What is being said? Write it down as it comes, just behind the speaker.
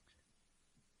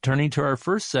Turning to our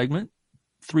first segment,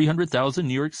 300,000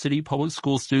 New York City public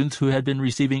school students who had been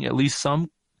receiving at least some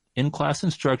in-class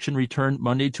instruction returned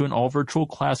Monday to an all-virtual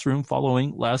classroom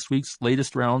following last week's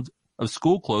latest round of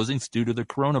school closings due to the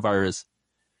coronavirus.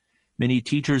 Many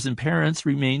teachers and parents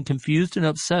remain confused and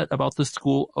upset about the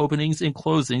school openings and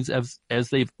closings as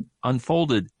they've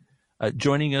unfolded.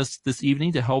 Joining us this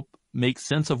evening to help make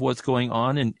sense of what's going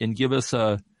on and give us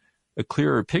a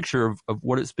clearer picture of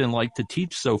what it's been like to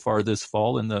teach so far this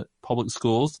fall in the public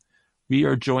schools, we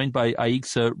are joined by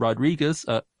Aixa Rodriguez,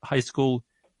 a high school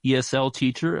ESL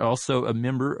teacher, also a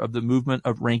member of the movement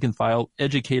of rank-and-file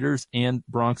educators and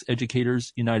Bronx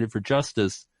Educators United for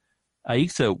Justice.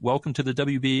 Aixa, welcome to the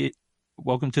WBA.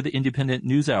 Welcome to the Independent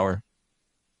News Hour.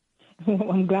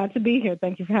 Well, I'm glad to be here.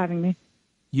 Thank you for having me.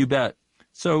 You bet.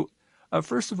 So,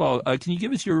 first of all, can you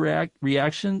give us your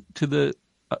reaction to the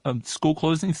school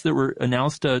closings that were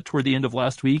announced toward the end of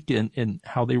last week and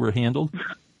how they were handled?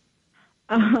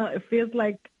 It feels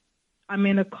like I'm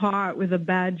in a car with a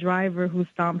bad driver who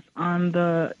stomps on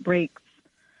the brakes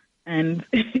and,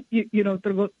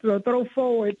 throw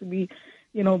forward to be,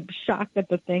 shocked at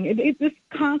the thing. It's just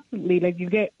constantly, like, you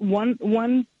get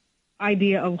one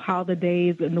idea of how the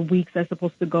days and the weeks are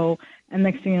supposed to go, and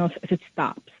next thing you know, it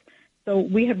stops. So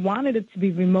we had wanted it to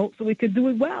be remote so we could do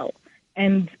it well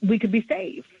and we could be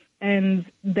safe. And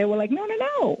they were like,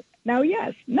 no. Now,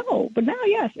 yes. No, but now,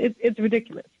 yes. It's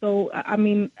ridiculous. So,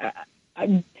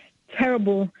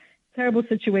 terrible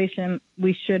situation.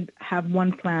 We should have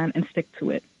one plan and stick to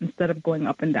it instead of going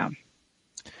up and down.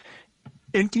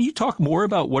 And can you talk more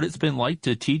about what it's been like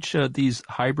to teach these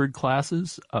hybrid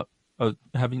classes,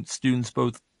 having students,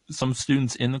 some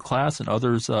students in the class and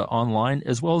others online,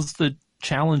 as well as the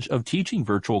challenge of teaching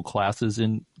virtual classes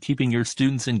and keeping your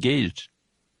students engaged?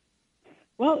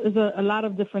 Well, there's a lot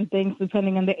of different things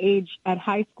depending on the age. At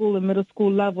high school and middle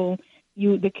school level,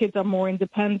 the kids are more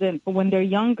independent. But when they're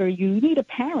younger, you need a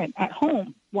parent at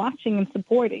home watching and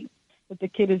supporting that the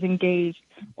kid is engaged.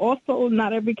 Also,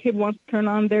 not every kid wants to turn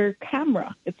on their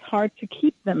camera. It's hard to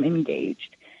keep them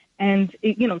engaged. And,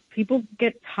 people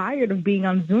get tired of being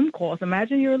on Zoom calls.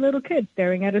 Imagine you're a little kid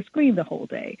staring at a screen the whole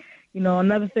day.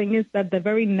 Another thing is that the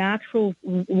very natural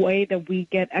way that we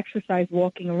get exercise,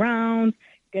 walking around,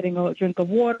 getting a drink of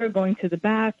water, going to the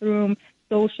bathroom,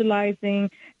 socializing,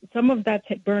 some of that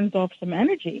burns off some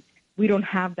energy. We don't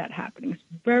have that happening. It's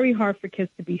very hard for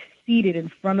kids to be seated in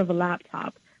front of a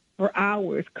laptop for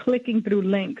hours, clicking through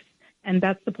links, and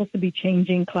that's supposed to be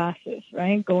changing classes,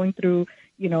 right? Going through,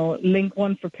 link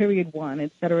 1 for period 1,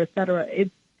 et cetera, et cetera.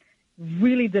 It's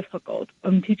really difficult.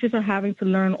 Teachers are having to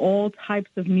learn all types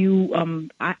of new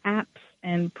apps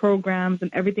and programs,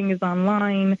 and everything is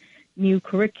online, new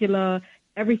curricula,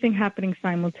 everything happening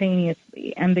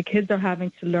simultaneously, and the kids are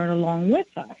having to learn along with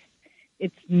us.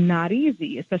 It's not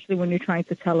easy, especially when you're trying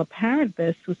to tell a parent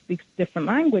this who speaks different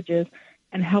languages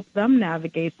and help them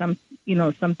navigate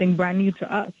something brand new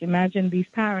to us. Imagine these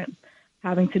parents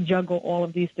having to juggle all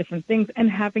of these different things and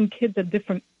having kids at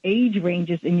different age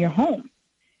ranges in your home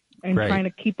and right. Trying to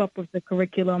keep up with the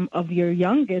curriculum of your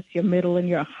youngest, your middle, and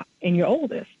your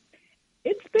oldest.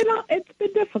 It's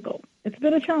been difficult. It's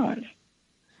been a challenge.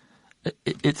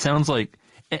 It sounds like,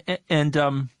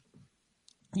 and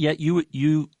yet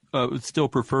you would still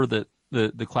prefer that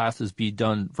the classes be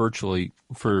done virtually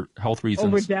for health reasons.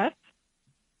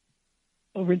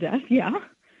 Over death, yeah.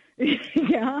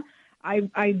 Yeah.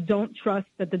 I don't trust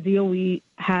that the DOE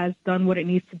has done what it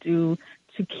needs to do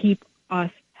to keep us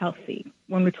healthy.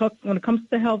 When it comes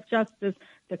to health justice,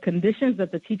 the conditions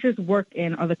that the teachers work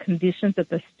in are the conditions that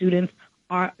the students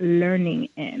are learning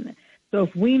in. So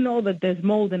if we know that there's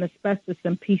mold and asbestos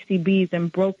and PCBs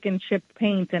and broken chipped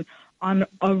paint and on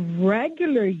a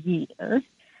regular year,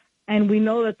 and we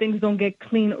know that things don't get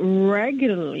cleaned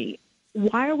regularly,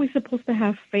 why are we supposed to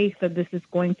have faith that this is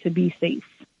going to be safe?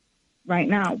 Right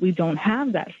now, we don't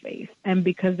have that faith. And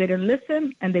because they didn't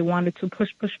listen and they wanted to push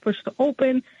to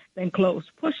open, then close,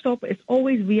 push to open, it's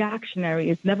always reactionary.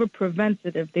 It's never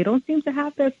preventative. They don't seem to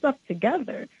have their stuff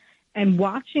together. And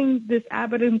watching this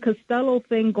Abbott and Costello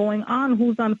thing going on,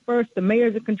 who's on first, the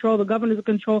mayor's in control, the governor's in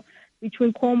control,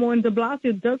 between Cuomo and de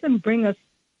Blasio, doesn't bring us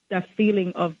that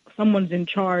feeling of someone's in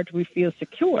charge, we feel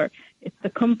secure. It's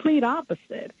the complete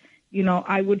opposite.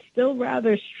 I would still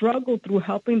rather struggle through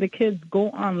helping the kids go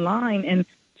online and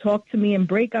talk to me in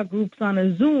breakout groups on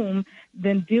a Zoom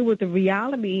than deal with the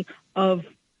reality of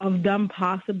them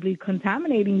possibly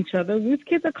contaminating each other. These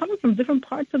kids are coming from different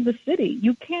parts of the city.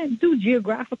 You can't do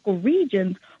geographical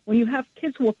regions when you have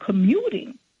kids who are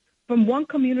commuting from one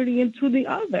community into the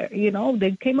other.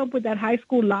 They came up with that high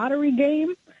school lottery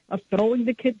game of throwing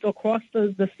the kids across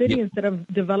the city instead of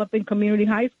developing community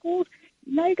high schools.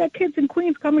 Now you got kids in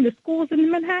Queens coming to schools in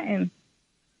Manhattan.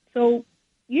 So,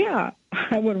 yeah,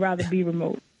 I would rather be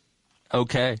remote.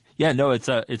 Okay. Yeah, no, it's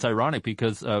ironic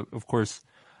because, of course,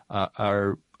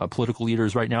 our political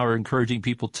leaders right now are encouraging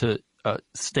people to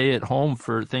stay at home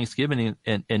for Thanksgiving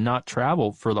and not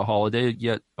travel for the holiday,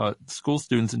 yet school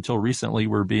students until recently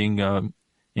were being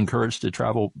encouraged to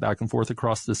travel back and forth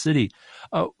across the city.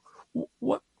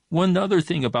 One other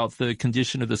thing about the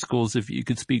condition of the schools, if you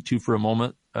could speak to for a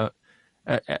moment,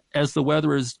 as the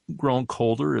weather has grown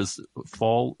colder, as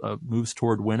fall moves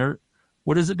toward winter,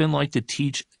 what has it been like to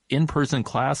teach in-person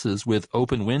classes with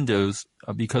open windows,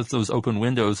 because those open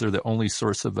windows are the only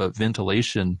source of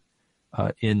ventilation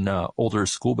in older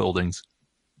school buildings?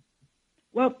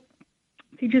 Well,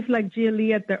 teachers like Gia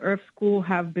Lee at the Earth School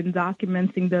have been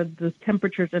documenting the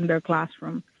temperatures in their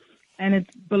classroom, and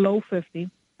it's below 50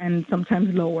 and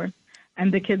sometimes lower.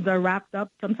 And the kids are wrapped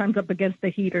up, sometimes up against the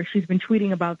heater. She's been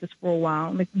tweeting about this for a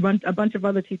while. Like a bunch of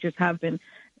other teachers have been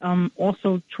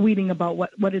also tweeting about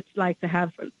what it's like to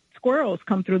have squirrels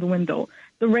come through the window,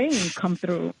 the rain come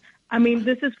through. I mean,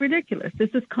 this is ridiculous. This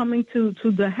is coming to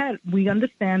the head. We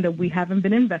understand that we haven't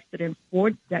been invested in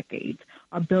for decades.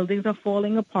 Our buildings are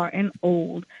falling apart and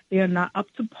old. They are not up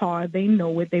to par. They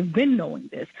know it. They've been knowing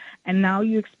this. And now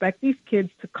you expect these kids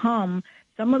to come,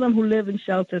 some of them who live in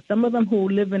shelters, some of them who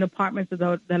live in apartments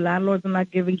that the landlords are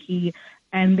not giving key,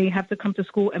 and they have to come to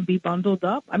school and be bundled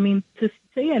up. I mean, to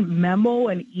say a memo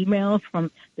and emails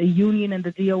from the union and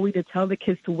the DOE to tell the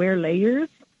kids to wear layers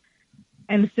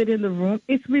and sit in the room,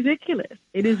 it's ridiculous.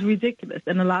 It is ridiculous.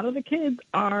 And a lot of the kids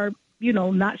are,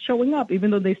 not showing up,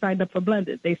 even though they signed up for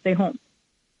blended. They stay home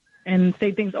and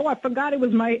say things, I forgot it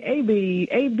was my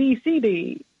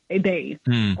ABCD day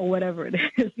or whatever it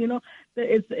is.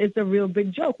 It's a real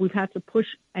big joke. We've had to push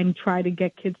and try to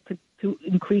get kids to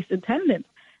increase attendance.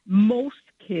 Most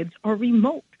kids are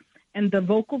remote, and the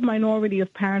vocal minority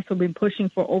of parents who have been pushing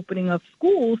for opening of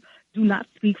schools do not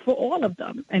speak for all of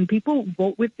them, and people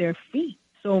vote with their feet.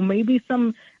 So maybe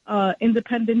some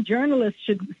independent journalists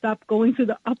should stop going to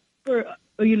the upper,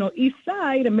 east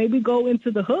side and maybe go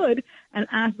into the hood and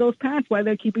ask those parents why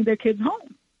they're keeping their kids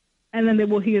home, and then they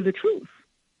will hear the truth.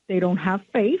 They don't have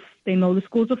faith. They know the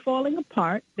schools are falling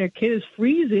apart. Their kid is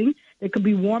freezing. They could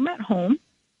be warm at home.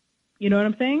 You know what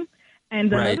I'm saying?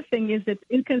 And another thing is it's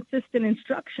inconsistent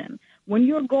instruction. When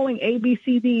you're going A, B,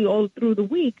 C, D all through the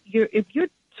week, if you're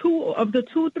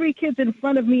 3 kids in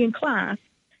front of me in class,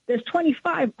 there's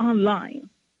 25 online.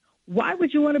 Why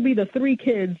would you want to be the 3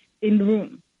 kids in the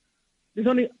room? There's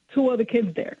only 2 other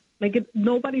kids there.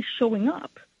 Nobody's showing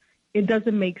up. It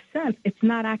doesn't make sense. It's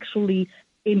not actually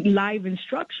in live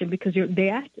instruction because they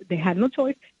had no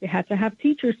choice. They had to have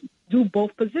teachers do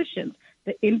both positions,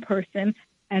 the in-person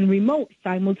and remote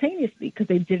simultaneously, because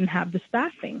they didn't have the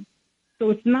staffing.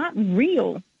 So it's not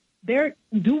real. They're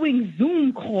doing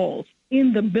Zoom calls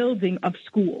in the building of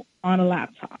school on a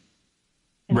laptop.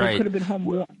 And they could have been home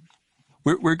warm.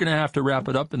 We're going to have to wrap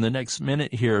it up in the next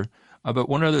minute here. But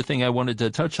one other thing I wanted to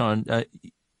touch on,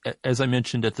 as I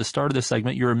mentioned at the start of the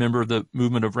segment, you're a member of the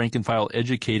Movement of Rank-and-File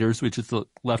Educators, which is the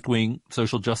left-wing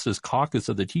social justice caucus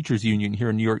of the teachers union here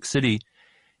in New York City.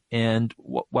 And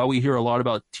while we hear a lot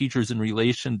about teachers in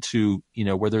relation to,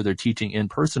 whether they're teaching in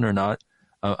person or not,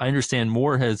 I understand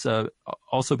Moore has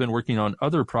also been working on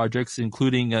other projects,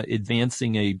 including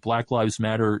advancing a Black Lives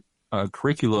Matter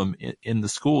curriculum in the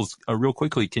schools. Real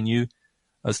quickly, can you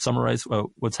summarize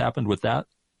what's happened with that?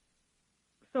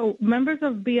 So members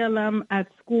of BLM at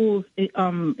schools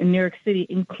in New York City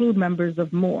include members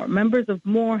of Moore. Members of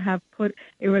Moore have put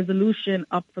a resolution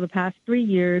up for the past 3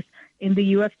 years in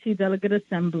the UFT Delegate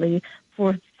Assembly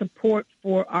for support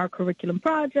for our curriculum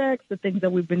projects, the things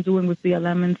that we've been doing with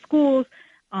BLM in schools,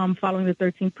 following the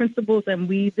 13 principles. And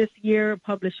we this year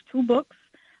published 2 books,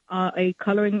 a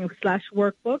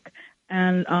coloring/workbook,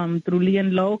 and through Lee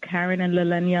and Lowe, Karen and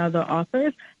Lelenia are the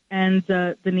authors. And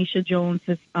Denisha Jones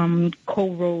has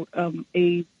co-wrote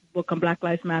a book on Black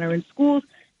Lives Matter in schools.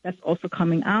 That's also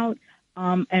coming out.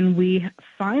 And we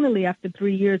finally, after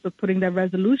 3 years of putting that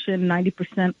resolution,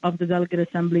 90% of the Delegate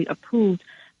Assembly approved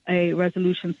a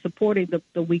resolution supporting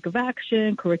the Week of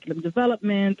Action, curriculum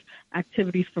development,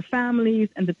 activities for families,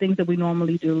 and the things that we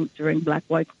normally do during Black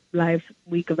Lives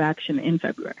Week of Action in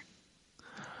February.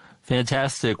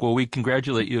 Fantastic. Well, we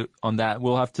congratulate you on that.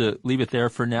 We'll have to leave it there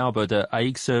for now, but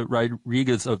Aixa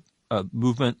Rodriguez of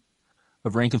Movement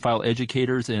of Rank-and-File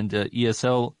Educators and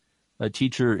ESL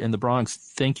teacher in the Bronx,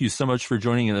 thank you so much for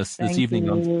joining us this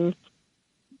evening.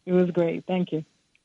 It was great. Thank you.